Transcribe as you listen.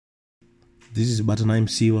This is Batanai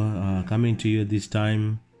Musiiwa coming to you this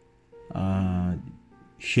time,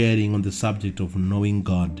 sharing on the subject of knowing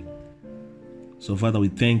God. So, Father, we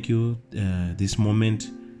thank you this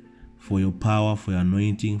moment for your power, for your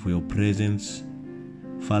anointing, for your presence.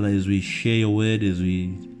 Father, as we share your word, as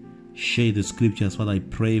we share the scriptures, Father, I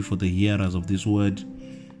pray for the hearers of this word,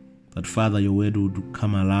 that, Father, your word would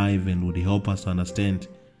come alive and would help us to understand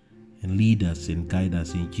and lead us and guide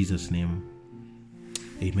us in Jesus' name.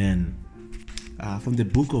 Amen. From the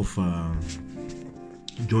book of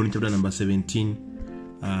John chapter number 17,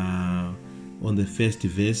 on the first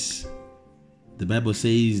verse, the Bible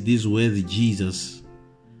says, "These words Jesus,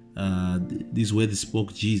 these words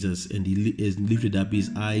spoke Jesus, and he lifted up his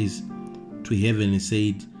eyes to heaven and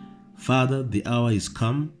said, Father, the hour is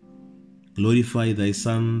come. Glorify thy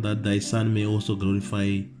Son, that thy Son may also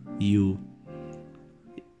glorify you,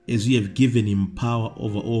 as you have given him power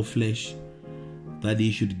over all flesh, that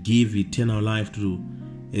he should give eternal life to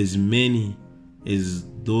as many as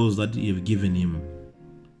those that you have given him.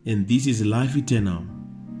 And this is life eternal,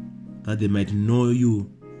 that they might know you,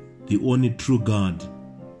 the only true God,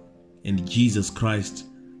 and Jesus Christ,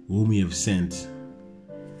 whom you have sent."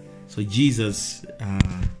 So Jesus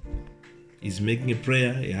is making a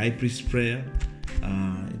prayer, a high priest prayer,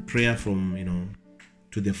 a prayer from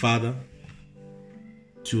to the Father,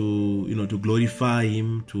 to glorify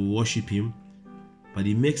him, to worship him. But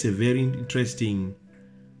he makes a very interesting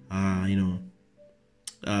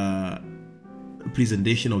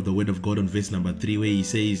presentation of the word of God on verse number 3, where he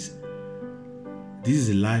says, "This is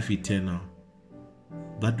a life eternal,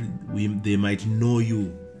 that they might know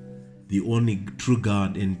you, the only true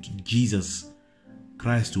God, and Jesus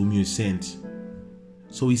Christ whom you sent."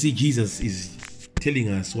 So we see Jesus is telling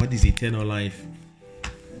us what is eternal life.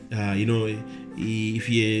 If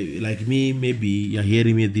you're like me, maybe you're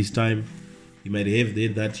hearing me this time, you might have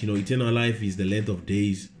heard that eternal life is the length of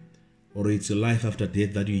days, or it's a life after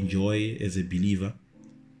death that you enjoy as a believer.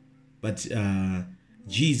 But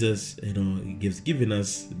Jesus, has given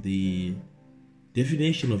us the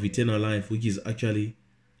definition of eternal life, which is actually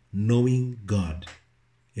knowing God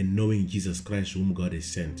and knowing Jesus Christ, whom God has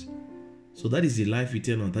sent. So that is the life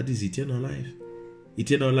eternal. That is eternal life.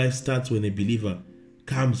 Eternal life starts when a believer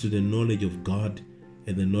comes to the knowledge of God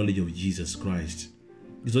and the knowledge of Jesus Christ.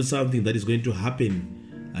 It's not something that is going to happen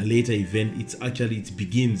a later event. It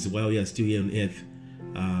begins while we are still here on earth,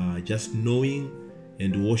 just knowing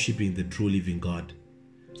and worshiping the true living God.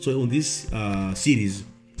 So on this series,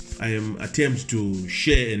 I am attempting to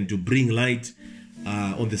share and to bring light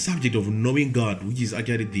on the subject of knowing God, which is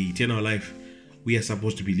actually the eternal life we are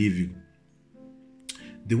supposed to be living.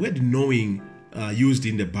 The word knowing used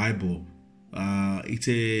in the Bible, it's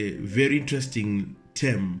a very interesting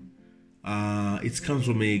term. It comes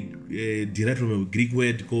from derived from a Greek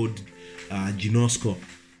word called ginosko,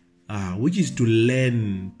 which is to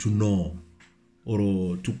learn to know,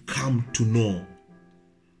 or to come to know,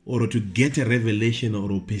 or to get a revelation,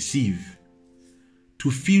 or perceive,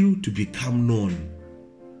 to feel, to become known.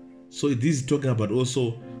 So this is talking about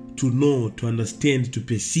also to know, to understand, to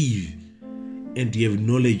perceive, and to have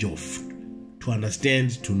knowledge of, to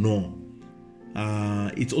understand, to know.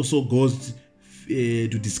 It also goes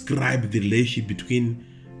to describe the relationship between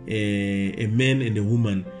a man and a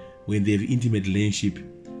woman when they have intimate relationship.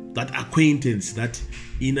 That acquaintance, that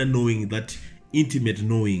inner knowing, that intimate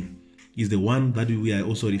knowing is the one that we are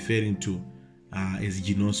also referring to as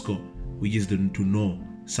ginosko, which is to know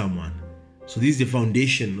someone. So this is the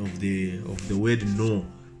foundation of the word know,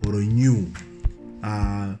 or knew.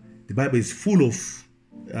 The Bible is full of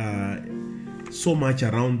so much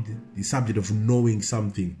around the subject of knowing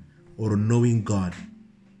something, or knowing God.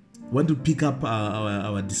 I want to pick up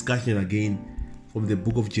our discussion again from the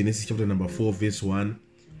book of Genesis chapter number 4 verse 1.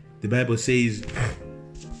 The Bible says,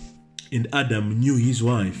 "And Adam knew his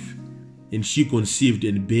wife, and she conceived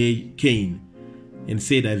and bare Cain, and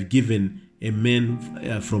said, I've given a man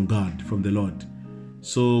from God, from the Lord."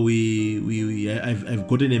 So I've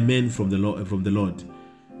gotten a man from the Lord.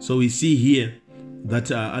 So we see here that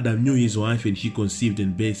Adam knew his wife, and she conceived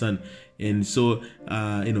and bare a son. And so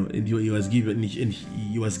and he was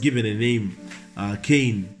given a name,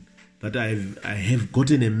 Cain, that I have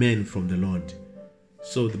gotten a man from the Lord.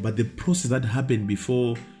 So but the process that happened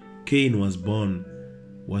before Cain was born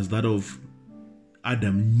was that of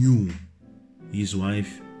Adam knew his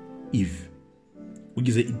wife Eve, which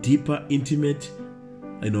is a deeper, intimate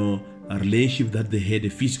a relationship that they had, a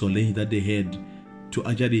physical relationship that they had, to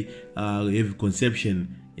actually have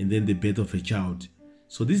conception and then the birth of a child.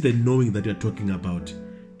 So this is the knowing that we are talking about.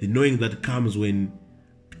 The knowing that comes when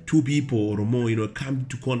two people or more, come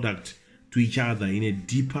to contact to each other in a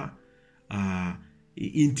deeper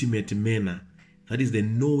intimate manner. That is the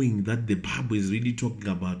knowing that the Bible is really talking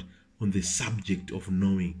about on the subject of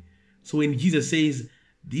knowing. So when Jesus says,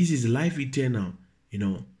 this is life eternal,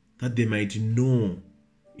 that they might know,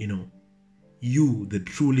 you, the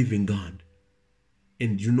true living God,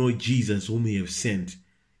 and Jesus whom He have sent.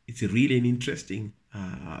 It's really an interesting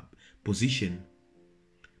position.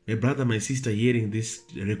 My brother, my sister, hearing this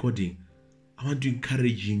recording, I want to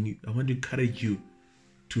encourage you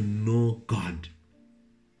to know God.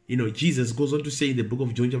 Jesus goes on to say in the book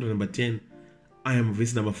of John chapter number 10, I am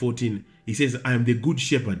verse number 14. He says, I am the good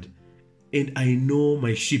shepherd, and I know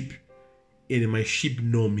my sheep, and my sheep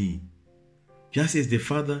know me. Just as the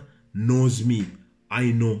Father knows me,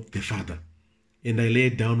 I know the Father, and I lay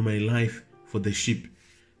down my life for the sheep.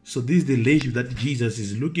 So this is the relationship that Jesus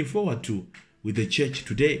is looking forward to with the church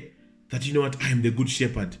today. That I am the good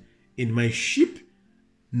shepherd, and my sheep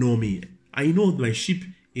know me. I know my sheep,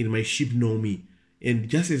 and my sheep know me. And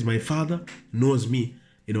just as my Father knows me,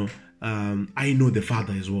 I know the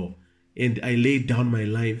Father as well. And I laid down my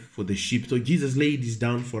life for the sheep. So Jesus laid this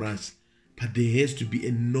down for us. But there has to be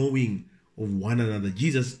a knowing of one another.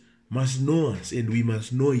 Jesus must know us, and we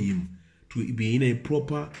must know Him to be in a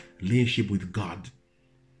proper relationship with God.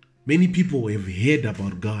 Many people have heard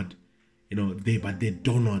about God, but they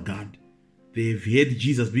don't know God. They've heard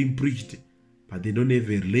Jesus being preached, but they don't have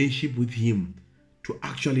a relationship with Him to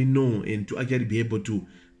actually know and to actually be able to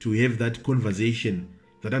have that conversation,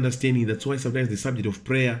 that understanding. That's why sometimes the subject of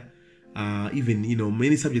prayer, even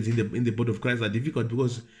many subjects in the body of Christ are difficult,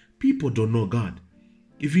 because people don't know God.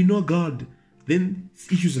 If you know God, then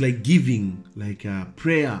issues like giving, like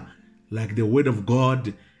prayer, like the word of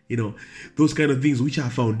God, those kind of things which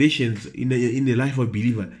are foundations in the life of a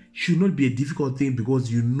believer, should not be a difficult thing,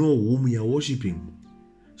 because you know whom you are worshiping.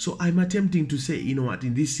 So I'm attempting to say,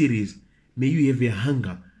 in this series, may you have a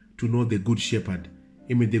hunger to know the good shepherd.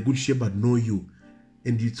 And may the good shepherd know you.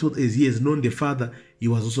 And so as He has known the Father, He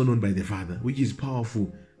was also known by the Father, which is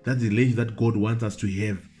powerful. That's the relationship that God wants us to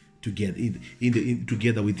have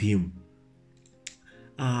together with Him.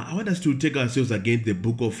 I want us to take ourselves again to the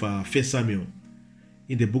book of 1 Samuel.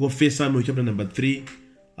 In the book of 1 Samuel chapter number 3,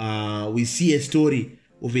 we see a story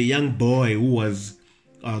of a young boy who was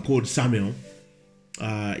called Samuel.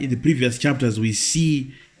 In the previous chapters, we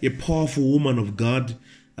see a powerful woman of God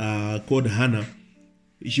called Hannah.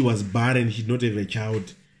 She was barren, she did not have a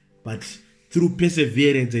child, but through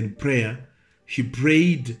perseverance and prayer, she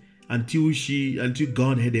prayed until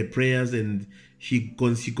God heard her prayers, and she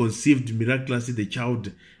conceived miraculously the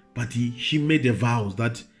child. But she made a vow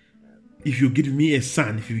that if you give me a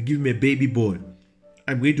son, if you give me a baby boy,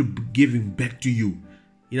 I'm going to give him back to you.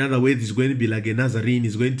 In other words, it's going to be like a Nazarene.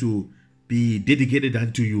 It's going to be dedicated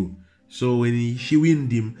unto you. So when she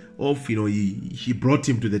weaned him off, she brought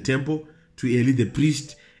him to the temple, to Eli the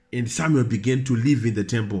priest, and Samuel began to live in the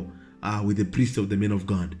temple with the priest of the men of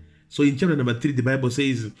God. So in chapter number 3, the Bible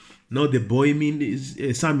says, now the boy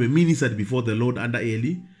Samuel ministered before the Lord under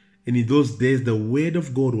Eli, and in those days the word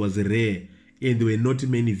of God was rare, and there were not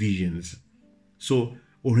many visions. So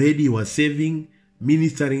already he was serving,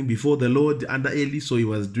 ministering before the Lord under Eli. So he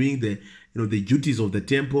was doing the duties of the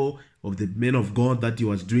temple, of the men of God, that he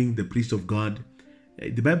was doing, the priest of God.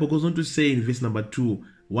 The Bible goes on to say in verse number 2,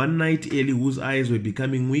 one night Eli, whose eyes were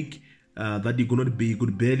becoming weak, that he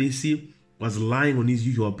could barely see, was lying on his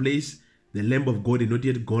usual place. The lamp of God had not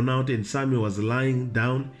yet gone out, and Samuel was lying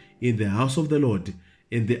down in the house of the Lord,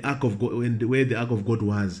 and the ark of God, and where the ark of God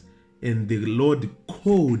was. And the Lord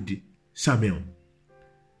called Samuel.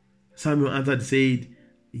 Samuel answered, said,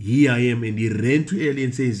 here I am. And he ran to Eli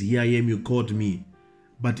and says, here I am, you called me.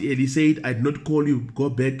 But Eli said, I did not call you, go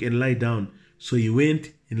back and lie down. So he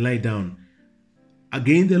went and lay down.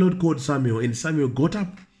 Again the Lord called Samuel, and Samuel got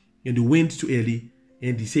up and went to Eli,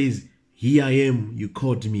 and he says, here I am, you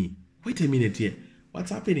called me. Wait a minute here.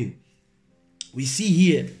 What's happening? We see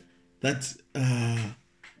here that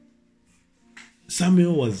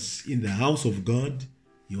Samuel was in the house of God.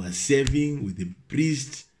 He was serving with the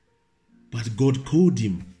priest, but God called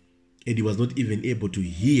him, and he was not even able to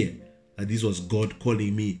hear that this was God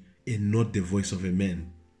calling me and not the voice of a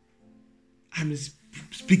man. I'm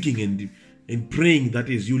speaking and praying that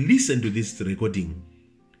as you listen to this recording,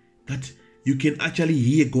 that you can actually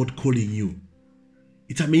hear God calling you.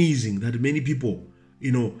 It's amazing that many people,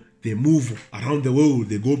 they move around the world,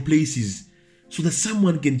 they go places, so that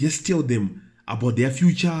someone can just tell them about their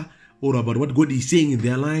future or about what God is saying in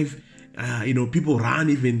their life. People run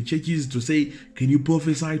even churches to say, can you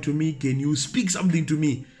prophesy to me? Can you speak something to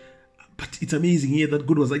me? But it's amazing here that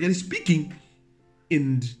God was actually speaking,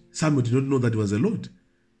 and Samuel did not know that it was the Lord.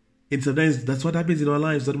 And sometimes that's what happens in our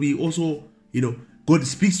lives, that we also, God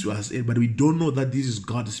speaks to us, but we don't know that this is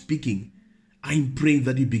God speaking. I'm praying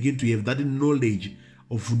that you begin to have that knowledge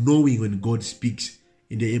of knowing when God speaks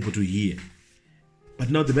and you're able to hear. But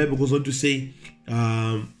now the Bible goes on to say,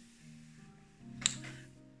 and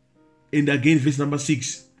again, verse number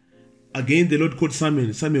 6, again the Lord called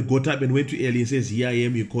Samuel. Samuel got up and went to Eli and says, "Here I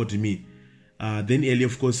am, you called me." Then Eli,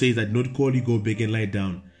 of course, says, "I did not call you, go back and lie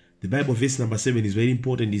down." The Bible, verse number 7, is very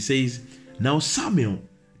important. It says, "Now Samuel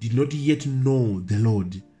did not yet know the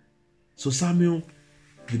Lord." So Samuel,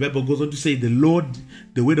 the Bible goes on to say, the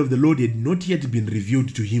word of the Lord had not yet been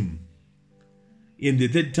revealed to him. In the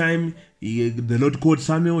third time, the Lord called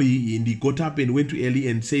Samuel, and he got up and went to Eli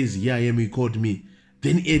and says, "Here I am, he called me."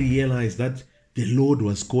 Then Eli realized that the Lord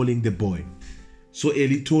was calling the boy. So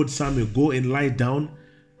Eli told Samuel, "Go and lie down.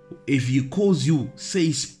 If he calls you,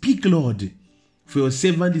 say, 'Speak, Lord, for your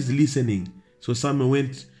servant is listening.'" So Samuel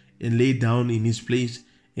went and lay down in his place,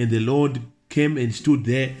 and the Lord came and stood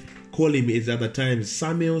there, calling him at other times,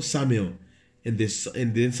 "Samuel, Samuel." And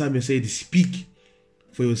then Samuel said, "Speak,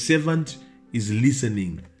 for your servant is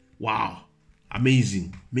listening." Wow.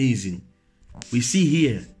 Amazing. Amazing. We see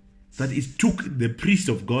here that it took the priest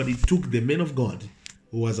of God, it took the man of God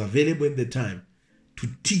who was available in the time to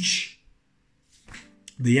teach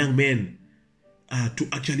the young man to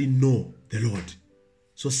actually know the Lord.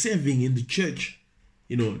 So serving in the church,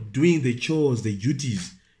 doing the chores, the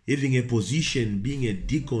duties, having a position, being a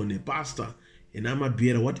deacon, a pastor, an armor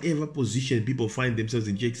bearer, whatever position people find themselves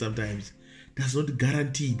in church sometimes, does not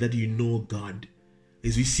guarantee that you know God.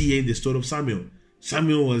 As we see here in the story of Samuel,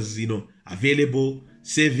 Samuel was, available,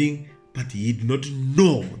 serving, but he did not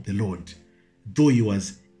know the Lord, though he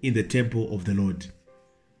was in the temple of the Lord.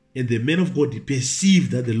 And the man of God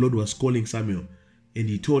perceived that the Lord was calling Samuel, and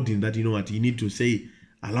he told him that, you need to say,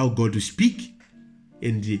 allow God to speak,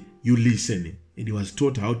 and you listen. And he was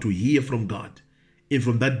taught how to hear from God. And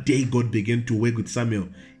from that day, God began to work with Samuel,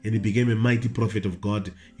 and he became a mighty prophet of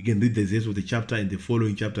God. You can read the rest of the chapter and the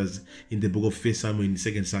following chapters in the book of 1 Samuel and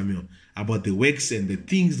 2 Samuel about the works and the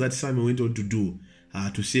things that Samuel went on to do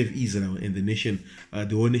to save Israel and the nation,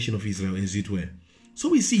 the whole nation of Israel, as it were. So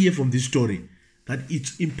we see here from this story that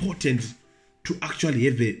it's important to actually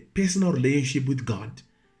have a personal relationship with God.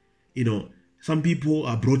 Some people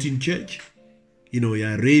are brought in church. You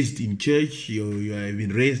are raised in church. You have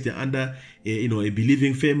been raised under a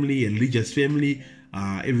believing family, a religious family.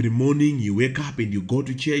 Every morning you wake up and you go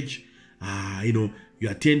to church. You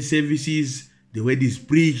attend services. The word is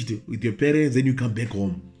preached with your parents. Then you come back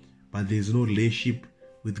home. But there's no relationship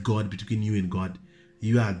with God between you and God.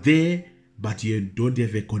 You are there, but you don't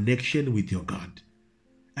have a connection with your God.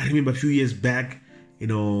 I remember a few years back,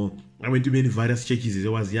 I went to many various churches as I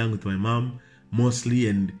was young with my mom, mostly,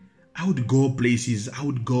 and I would go places. I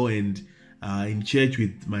would go and in church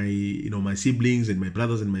with my, my siblings and my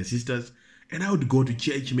brothers and my sisters, and I would go to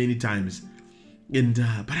church many times. And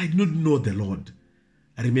but I did not know the Lord.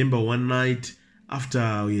 I remember one night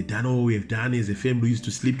after we had done all we have done as a family, we used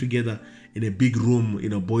to sleep together in a big room.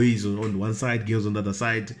 Boys on one side, girls on the other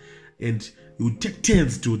side, and we would take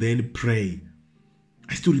turns to then pray.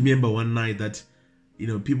 I still remember one night that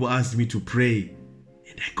people asked me to pray,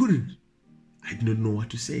 and I couldn't. I did not know what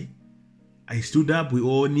to say. I stood up, we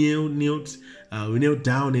all knelt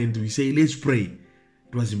down, and we say, "Let's pray."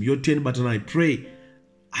 It was your turn, but when I pray,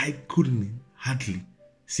 I couldn't hardly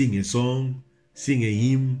sing a song, sing a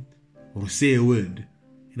hymn, or say a word.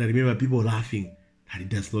 And I remember people laughing that he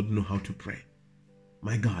does not know how to pray.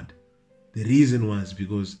 My God, the reason was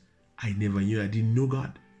because I didn't know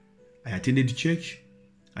God. I attended church,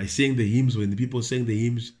 I sang the hymns when the people sang the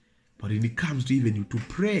hymns, but when it comes to even to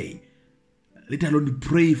pray, let alone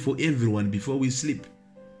pray for everyone before we sleep,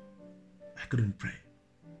 I couldn't pray.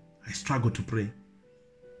 I struggled to pray.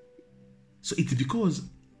 So it's because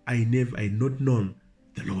I had not known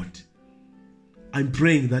the Lord. I'm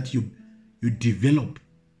praying that you develop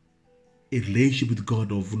a relationship with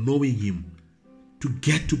God of knowing Him, to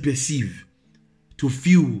get to perceive, to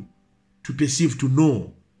feel, to perceive, to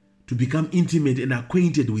know, to become intimate and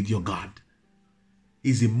acquainted with your God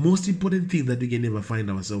is the most important thing that we can ever find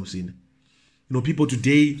ourselves in. People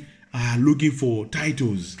today are looking for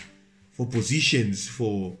titles, for positions,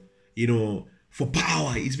 for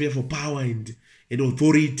power. It's mere for power and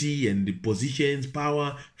authority and positions,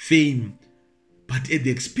 power, fame, but at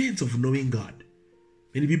the expense of knowing God.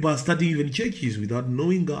 Many people are starting even churches without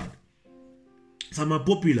knowing God. Some are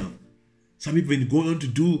popular. Some people go on to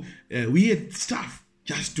do weird stuff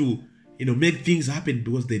just to make things happen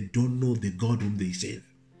because they don't know the God whom they serve.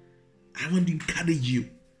 I want to encourage you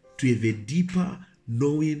to have a deeper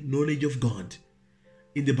knowledge of God.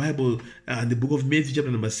 in the Bible, in the book of Matthew,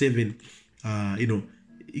 chapter number 7,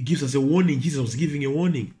 it gives us a warning. Jesus was giving a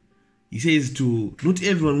warning. He says to, not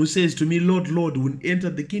everyone who says to me, Lord, Lord, will enter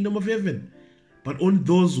the kingdom of heaven, but only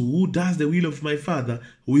those who does the will of my Father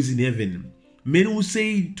who is in heaven. Men will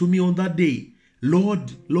say to me on that day,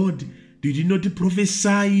 Lord, Lord, did you not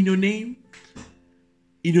prophesy in your name?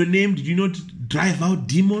 In your name, did you not drive out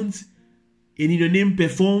demons? And in your name,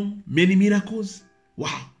 perform many miracles?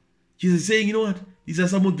 Wow. Jesus is saying, you know what? These are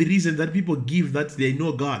some of the reasons that people give that they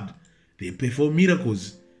know God. They perform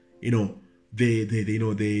miracles.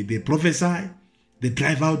 They prophesy, they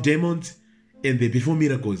drive out demons, and they perform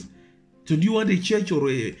miracles. So do you want a church or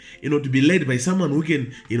to be led by someone who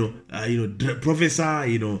can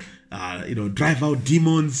prophesy, drive out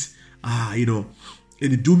demons,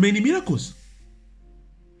 and do many miracles?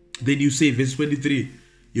 Then you say, verse 23,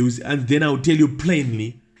 and then I'll tell you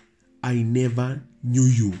plainly, I never knew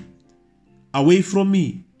you. Away from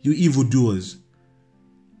me, you evildoers.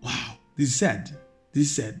 Wow, this is sad. This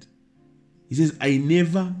is sad. He says, I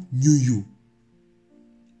never knew you.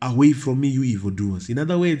 Away from me, you evildoers. In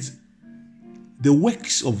other words, the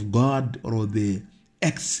works of God or the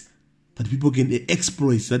acts that people can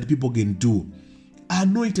exploit, that people can do, are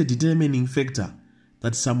not a determining factor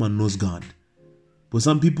that someone knows God. But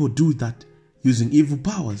some people do that using evil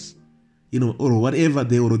powers, or whatever.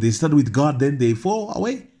 They start with God, then they fall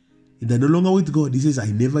away. And they're no longer with God. He says, I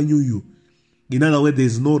never knew you. In other words,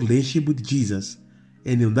 there's no relationship with Jesus.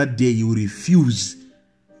 And on that day, you refuse,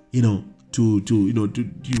 refuse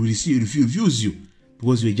you.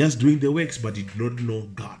 Because you're just doing the works, but you do not know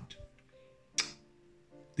God.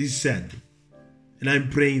 This is sad. And I'm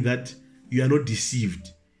praying that you are not deceived.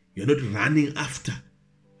 You are not running after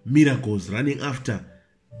miracles, running after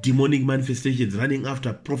demonic manifestations, running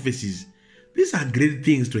after prophecies. These are great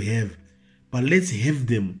things to have. But let's have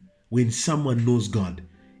them when someone knows God.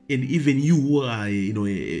 And even you who are,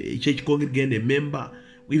 a church congregant, a member,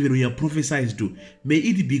 even when you are prophesied to, may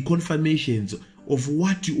it be confirmations of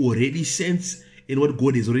what you already sense and what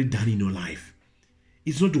God has already done in your life.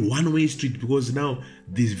 It's not a one-way street, because now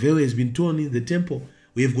this veil has been torn in the temple.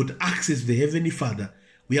 We have got access to the Heavenly Father.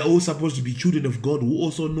 We are all supposed to be children of God who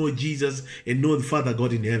also know Jesus and know the Father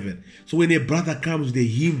God in heaven. So when a brother comes with a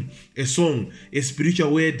hymn, a song, a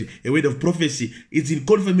spiritual word, a word of prophecy, it's in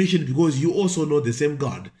confirmation because you also know the same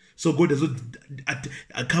God. So God does not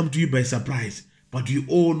come to you by surprise, but we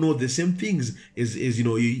all know the same things.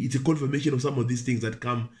 It's a confirmation of some of these things that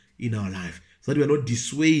come in our life, so that we are not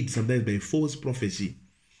dissuaded sometimes by false prophecy.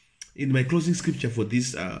 In my closing scripture for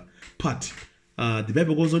this part, the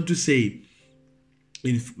Bible goes on to say,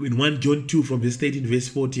 in 1 John 2 from verse 13, verse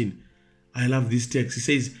 14, I love this text. It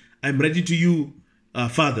says, I'm writing to you,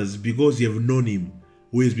 fathers, because you have known him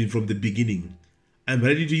who has been from the beginning. I'm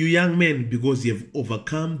writing to you, young men, because you have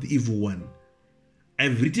overcome the evil one.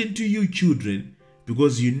 I've written to you, children,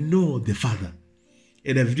 because you know the Father.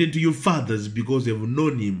 And I've written to you, fathers, because you have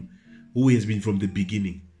known him who has been from the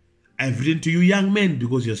beginning. I've written to you, young men,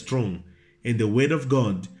 because you're strong, and the word of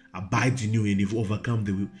God abides in you, and you've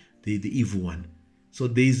overcome the evil one. So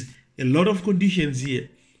there's a lot of conditions here.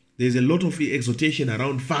 There's a lot of exhortation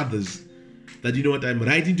around fathers, that, I'm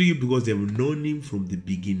writing to you because they have known him from the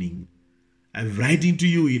beginning. I'm writing to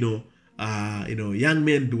you, young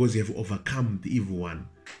men, because you have overcome the evil one.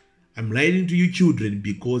 I'm writing to you, children,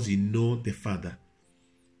 because you know the Father.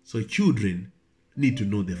 So children need to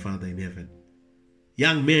know the Father in heaven.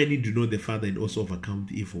 Young men need to know the Father and also overcome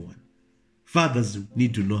the evil one. Fathers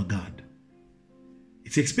need to know God.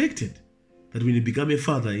 It's expected that when you become a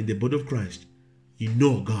father in the body of Christ, you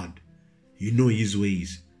know God, you know his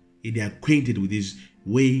ways, and you're acquainted with his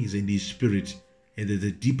ways and his spirit, and there's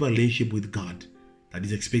a deeper relationship with God that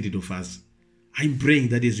is expected of us. I'm praying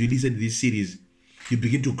that as we listen to this series, you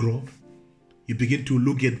begin to grow, you begin to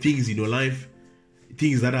look at things in your life,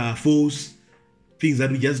 things that are false, things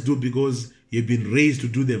that we just do because you've been raised to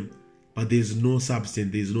do them, but there's no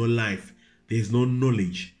substance, there's no life, there's no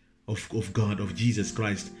knowledge of God, of Jesus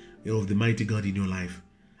Christ, of the mighty God in your life.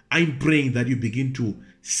 I'm praying that you begin to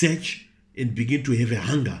search and begin to have a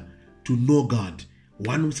hunger to know God.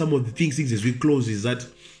 Some of the things as we close is that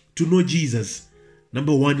to know Jesus,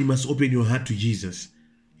 number one, you must open your heart to Jesus.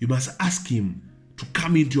 You must ask him to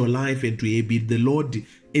come into your life and to be the Lord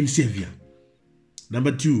and Savior.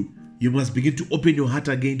 Number two, you must begin to open your heart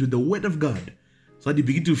again to the Word of God, so that you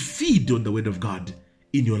begin to feed on the Word of God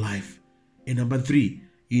in your life. And number three,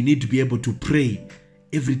 you need to be able to pray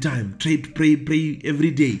every time. Pray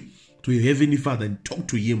every day to your Heavenly Father and talk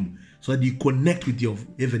to him, so that you connect with your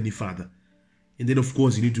Heavenly Father. And then, of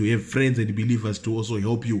course, you need to have friends and believers to also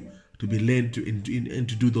help you to be led to and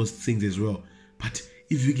to do those things as well. But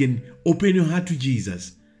if you can open your heart to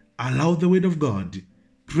Jesus, allow the word of God,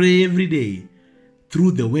 pray every day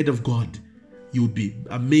through the word of God, you'll be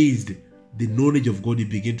amazed the knowledge of God you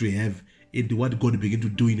begin to have and what God begin to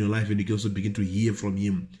do in your life, and you can also begin to hear from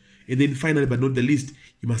Him. And then finally, but not the least,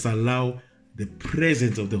 you must allow the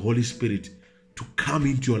presence of the Holy Spirit to come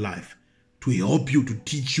into your life, to help you, to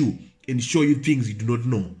teach you, and show you things you do not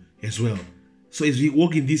know as well. So as we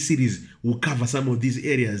walk in this series, we'll cover some of these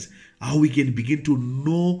areas, how we can begin to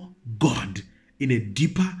know God in a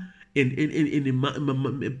deeper and in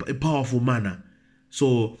a powerful manner.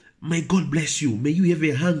 So may God bless you. May you have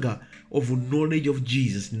a hunger of knowledge of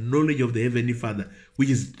Jesus, knowledge of the Heavenly Father, which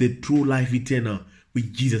is the true life eternal,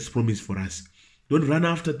 which Jesus promised for us. Don't run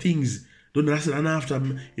after things. Don't run after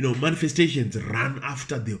manifestations. Run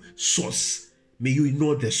after the source. May you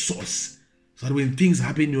know the source, so that when things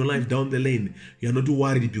happen in your life down the lane, you are not too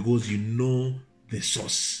worried because you know the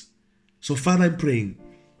source. So Father, I'm praying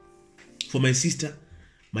for my sister,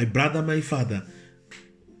 my brother, my father,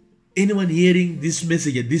 anyone hearing this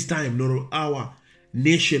message at this time, nor our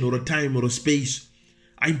nation or a time or a space,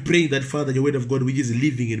 I'm praying that, Father, your word of God, which is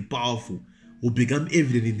living and powerful, will become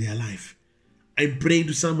evident in their life. I'm praying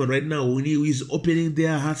to someone right now who is opening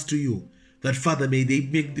their hearts to you, that, Father, may they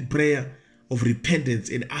make the prayer of repentance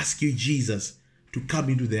and ask you, Jesus, to come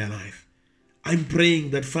into their life. I'm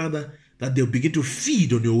praying that, Father, that they'll begin to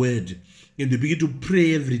feed on your word, and they'll begin to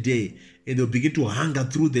pray every day, and they'll begin to hunger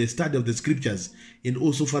through the study of the scriptures, and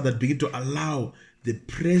also, Father, begin to allow the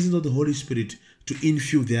presence of the Holy Spirit to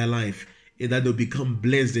infill their life, and that they'll become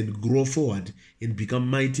blessed and grow forward and become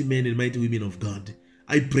mighty men and mighty women of God.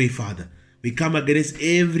 I pray, Father, we come against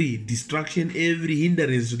every distraction, every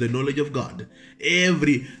hindrance to the knowledge of God,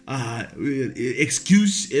 every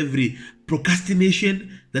excuse, every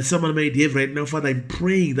procrastination that someone might have right now. Father, I'm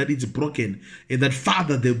praying that it's broken, and that,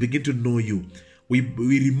 Father, they'll begin to know you. We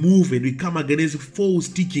remove and we come against false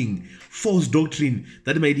teaching, false doctrine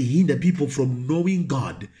that might hinder people from knowing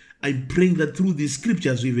God. I'm praying that through these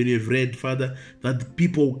scriptures we have read, Father, that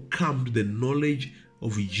people come to the knowledge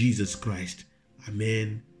of Jesus Christ.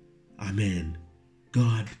 Amen. Amen.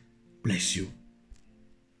 God bless you.